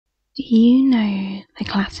Do you know the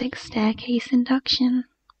classic staircase induction?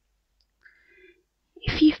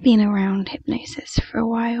 If you've been around hypnosis for a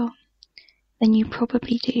while, then you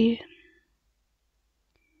probably do.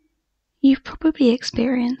 You've probably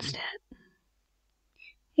experienced it.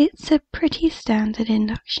 It's a pretty standard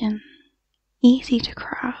induction, easy to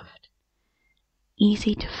craft,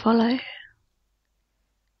 easy to follow,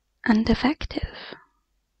 and effective.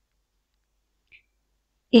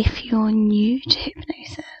 If you're new to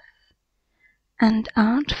hypnosis and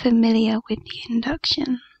aren't familiar with the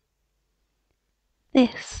induction,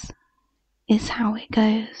 this is how it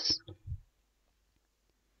goes.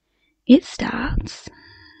 It starts,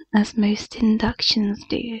 as most inductions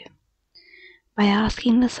do, by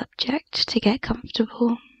asking the subject to get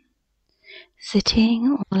comfortable,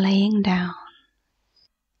 sitting or laying down,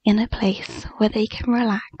 in a place where they can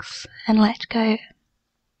relax and let go.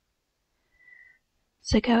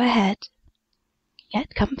 So go ahead,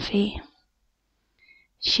 get comfy,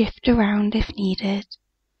 shift around if needed,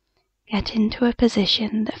 get into a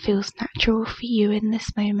position that feels natural for you in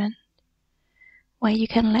this moment, where you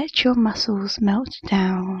can let your muscles melt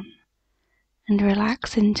down and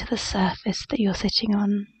relax into the surface that you're sitting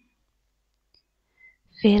on.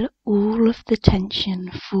 Feel all of the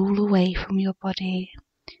tension fall away from your body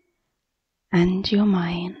and your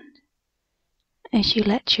mind as you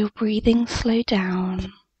let your breathing slow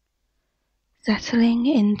down, settling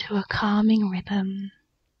into a calming rhythm,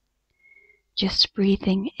 just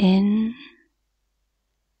breathing in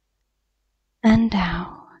and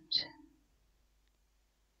out,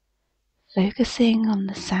 focusing on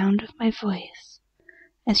the sound of my voice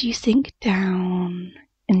as you sink down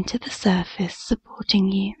into the surface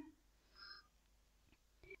supporting you.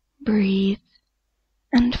 Breathe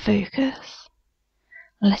and focus,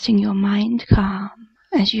 letting your mind calm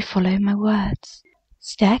as you follow my words.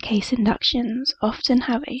 Staircase inductions often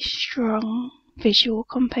have a strong visual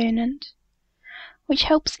component, which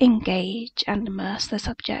helps engage and immerse the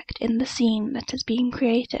subject in the scene that is being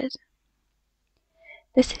created.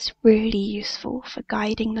 This is really useful for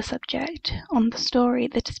guiding the subject on the story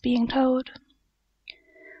that is being told.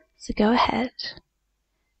 So go ahead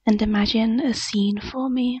and imagine a scene for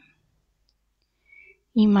me.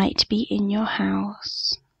 You might be in your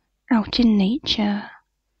house, out in nature,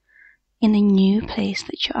 in a new place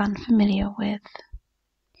that you're unfamiliar with.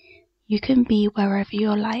 You can be wherever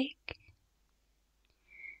you're like.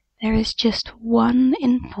 There is just one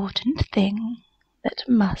important thing that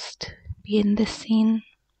must be in this scene.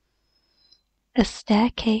 A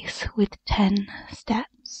staircase with 10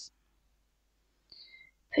 steps.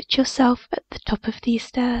 Put yourself at the top of these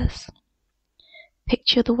stairs.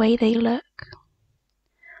 Picture the way they look.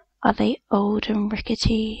 Are they old and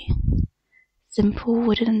rickety, simple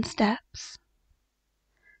wooden steps,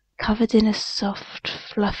 covered in a soft,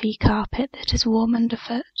 fluffy carpet that is warm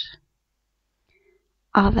underfoot?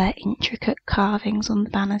 Are there intricate carvings on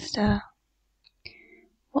the banister?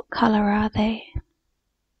 What colour are they?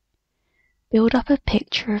 Build up a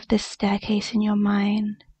picture of this staircase in your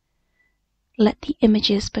mind. Let the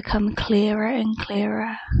images become clearer and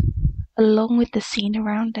clearer, along with the scene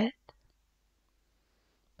around it.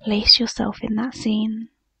 Place yourself in that scene.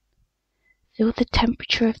 Feel the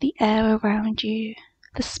temperature of the air around you,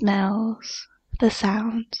 the smells, the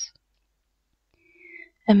sounds.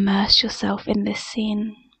 Immerse yourself in this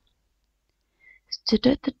scene. Stood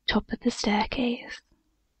at the top of the staircase.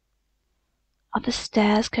 Are the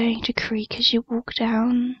stairs going to creak as you walk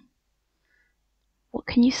down? What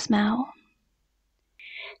can you smell?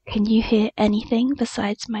 Can you hear anything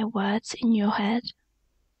besides my words in your head?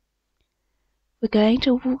 We're going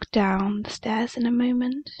to walk down the stairs in a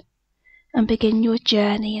moment and begin your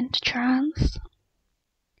journey into trance.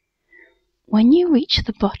 When you reach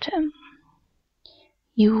the bottom,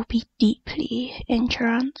 you will be deeply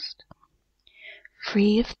entranced,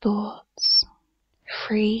 free of thoughts,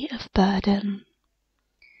 free of burden,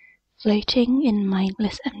 floating in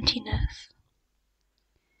mindless emptiness.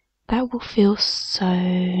 That will feel so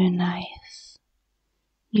nice.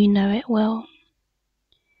 You know it will.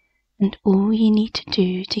 And all you need to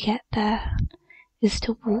do to get there is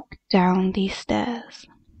to walk down these stairs.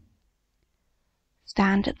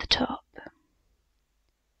 Stand at the top.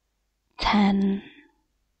 10.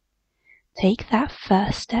 Take that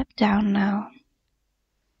first step down now.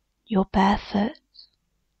 You're barefoot.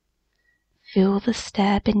 Feel the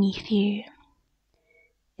stair beneath you.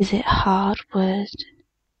 Is it hard wood,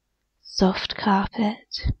 soft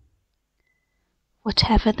carpet?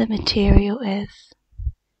 Whatever the material is,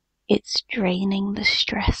 it's draining the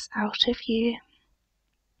stress out of you.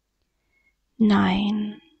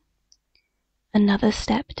 9. Another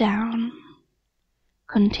step down.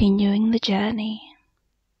 continuing the journey,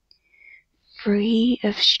 free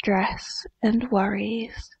of stress and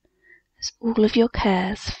worries as all of your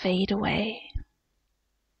cares fade away.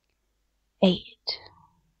 8.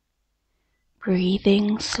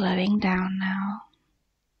 Breathing, slowing down now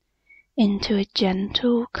into a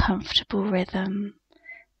gentle, comfortable rhythm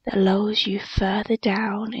that lulls you further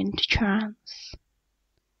down into trance.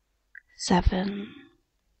 7.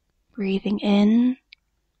 Breathing in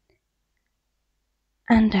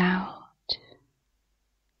and out.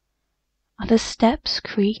 Are the steps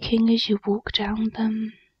creaking as you walk down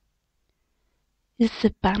them? Is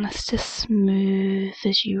the banister smooth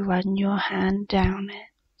as you run your hand down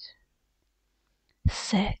it?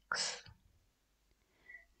 6.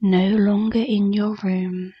 No longer in your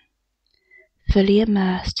room, fully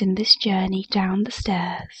immersed in this journey down the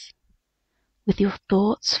stairs, with your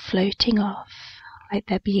thoughts floating off like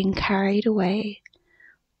they're being carried away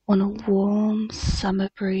on a warm summer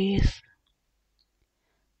breeze.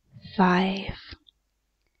 5.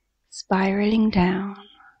 Spiraling down,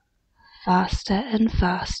 faster and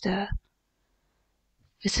faster,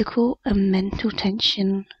 physical and mental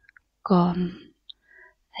tension gone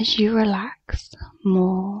as you relax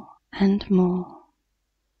more and more.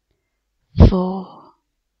 4.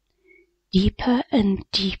 Deeper and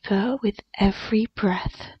deeper with every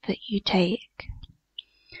breath that you take,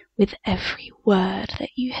 with every word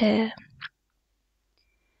that you hear,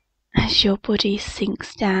 as your body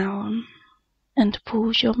sinks down and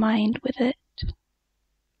pulls your mind with it.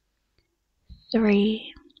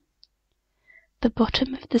 3. The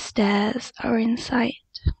bottom of the stairs are in sight,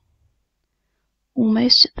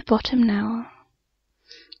 almost at the bottom now,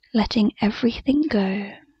 letting everything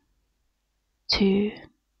go. 2.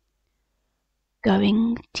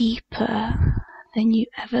 Going deeper than you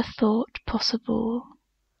ever thought possible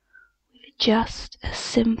with just a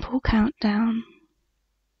simple countdown.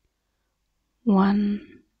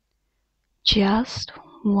 1. Just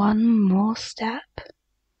one more step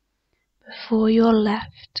before you're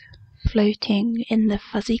left floating in the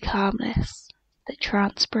fuzzy calmness that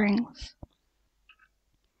trance brings.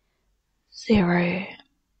 0.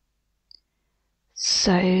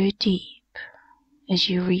 So deep as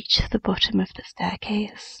you reach the bottom of the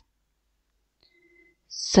staircase,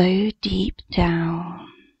 so deep down.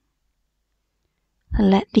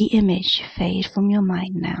 Let the image fade from your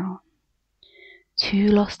mind now, too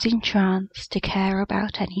lost in trance to care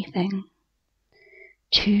about anything,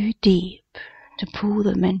 too deep to pull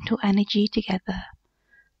the mental energy together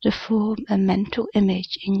to form a mental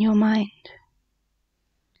image in your mind.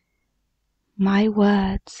 My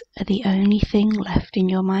words are the only thing left in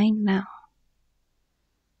your mind now.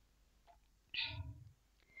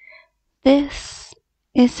 This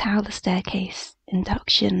is how the staircase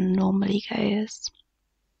induction normally goes.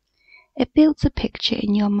 It builds a picture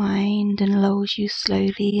in your mind and lulls you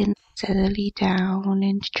slowly and steadily down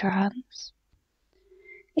into trance.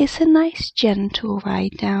 It's a nice gentle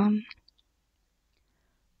ride down.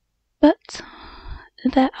 But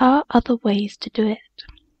there are other ways to do it.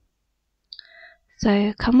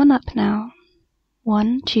 So come on up now.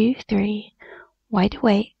 1, 2, 3, wide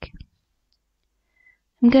awake.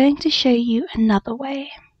 I'm going to show you another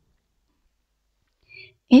way.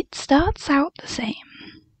 It starts out the same,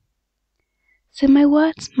 so my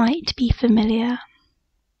words might be familiar.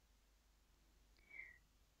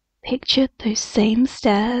 Picture those same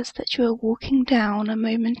stairs that you were walking down a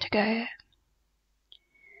moment ago.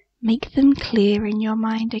 Make them clear in your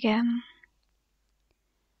mind again.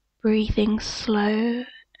 Breathing slow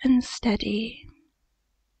and steady.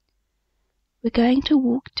 We're going to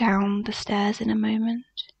walk down the stairs in a moment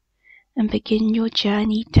and begin your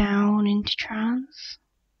journey down into trance.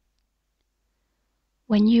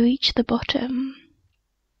 When you reach the bottom,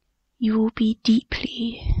 you will be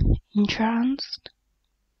deeply entranced,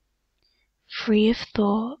 free of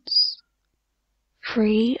thoughts,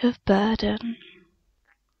 free of burden,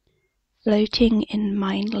 floating in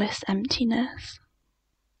mindless emptiness.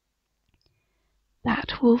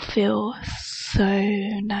 That will feel so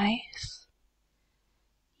nice.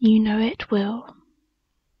 You know it will.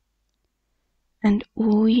 And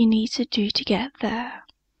all you need to do to get there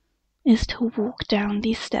is to walk down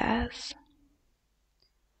these stairs.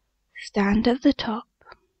 Stand at the top.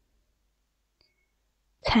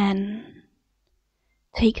 10.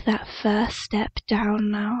 Take that first step down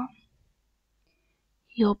now.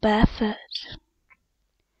 You're barefoot.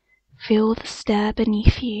 Feel the stair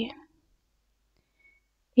beneath you.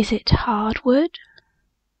 Is it hardwood?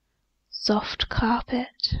 Soft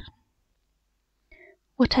carpet?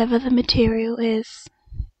 Whatever the material is,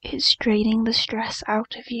 it's draining the stress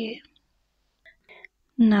out of you.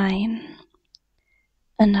 9.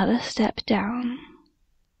 Another step down,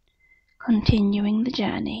 continuing the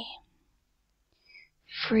journey,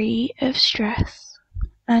 free of stress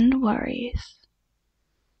and worries,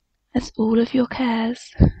 as all of your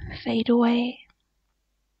cares fade away.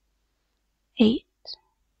 8.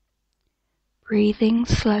 Breathing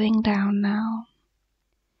slowing down now,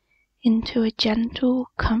 into a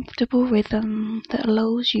gentle, comfortable rhythm that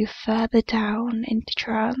lulls you further down into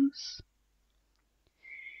trance.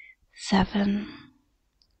 7.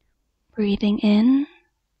 Breathing in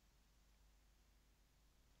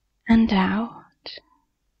and out.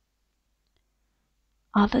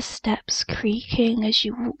 Other steps creaking as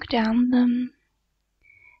you walk down them.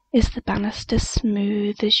 Is the banister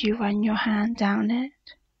smooth as you run your hand down it?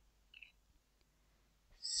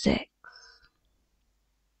 6.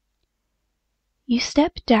 You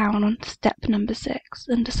step down on step number 6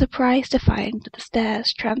 and are surprised to find the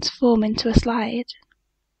stairs transform into a slide.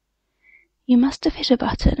 You must have hit a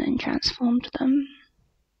button and transformed them.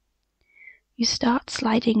 You start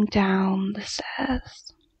sliding down the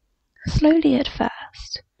stairs, slowly at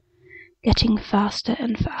first, getting faster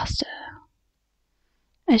and faster,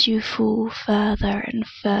 as you fall further and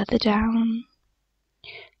further down,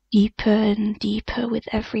 deeper and deeper with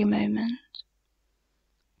every moment.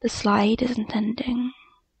 The slide isn't ending.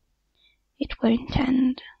 It won't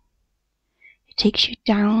end. It takes you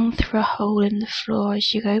down through a hole in the floor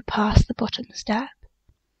as you go past the bottom step,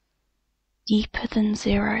 deeper than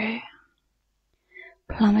 0,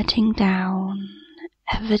 plummeting down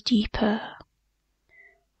ever deeper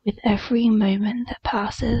with every moment that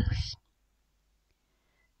passes.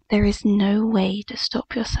 There is no way to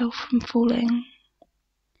stop yourself from falling.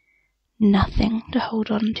 Nothing to hold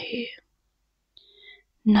on to.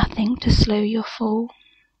 Nothing to slow your fall.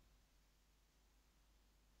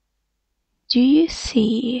 Do you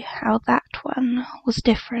see how that one was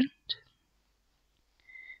different?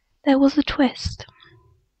 There was a twist.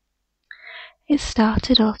 It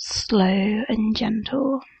started off slow and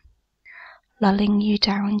gentle, lulling you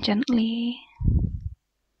down gently.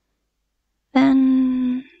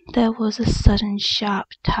 Then there was a sudden sharp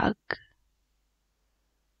tug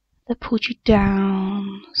that pulled you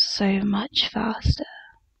down so much faster.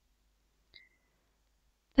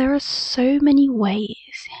 There are so many ways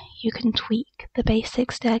you can tweak the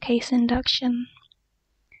basic staircase induction.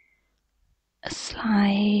 A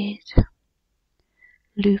slide,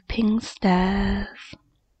 looping stairs,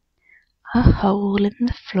 a hole in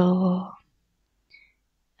the floor,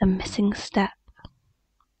 a missing step,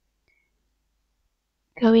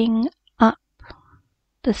 going up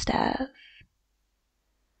the stairs.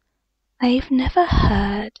 I've never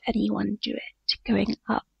heard anyone do it going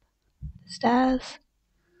up the stairs,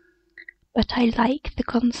 but I like the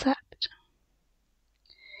concept.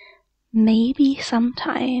 Maybe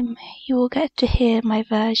sometime you will get to hear my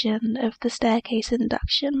version of the staircase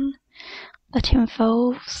induction that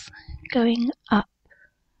involves going up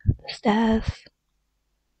the stairs.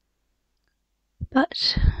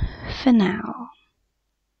 But for now,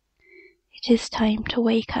 it is time to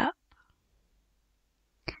wake up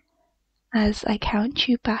as I count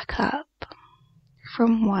you back up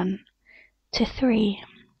from 1 to 3.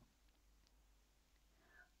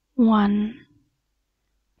 1.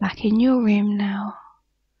 Back in your room now,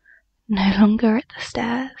 no longer at the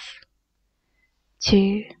stairs.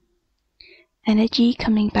 2. Energy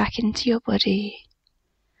coming back into your body,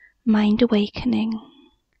 mind awakening.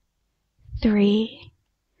 3.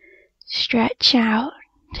 Stretch out,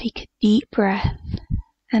 take a deep breath,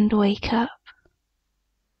 and wake up.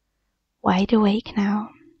 Wide awake now.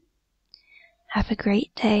 Have a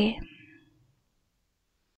great day.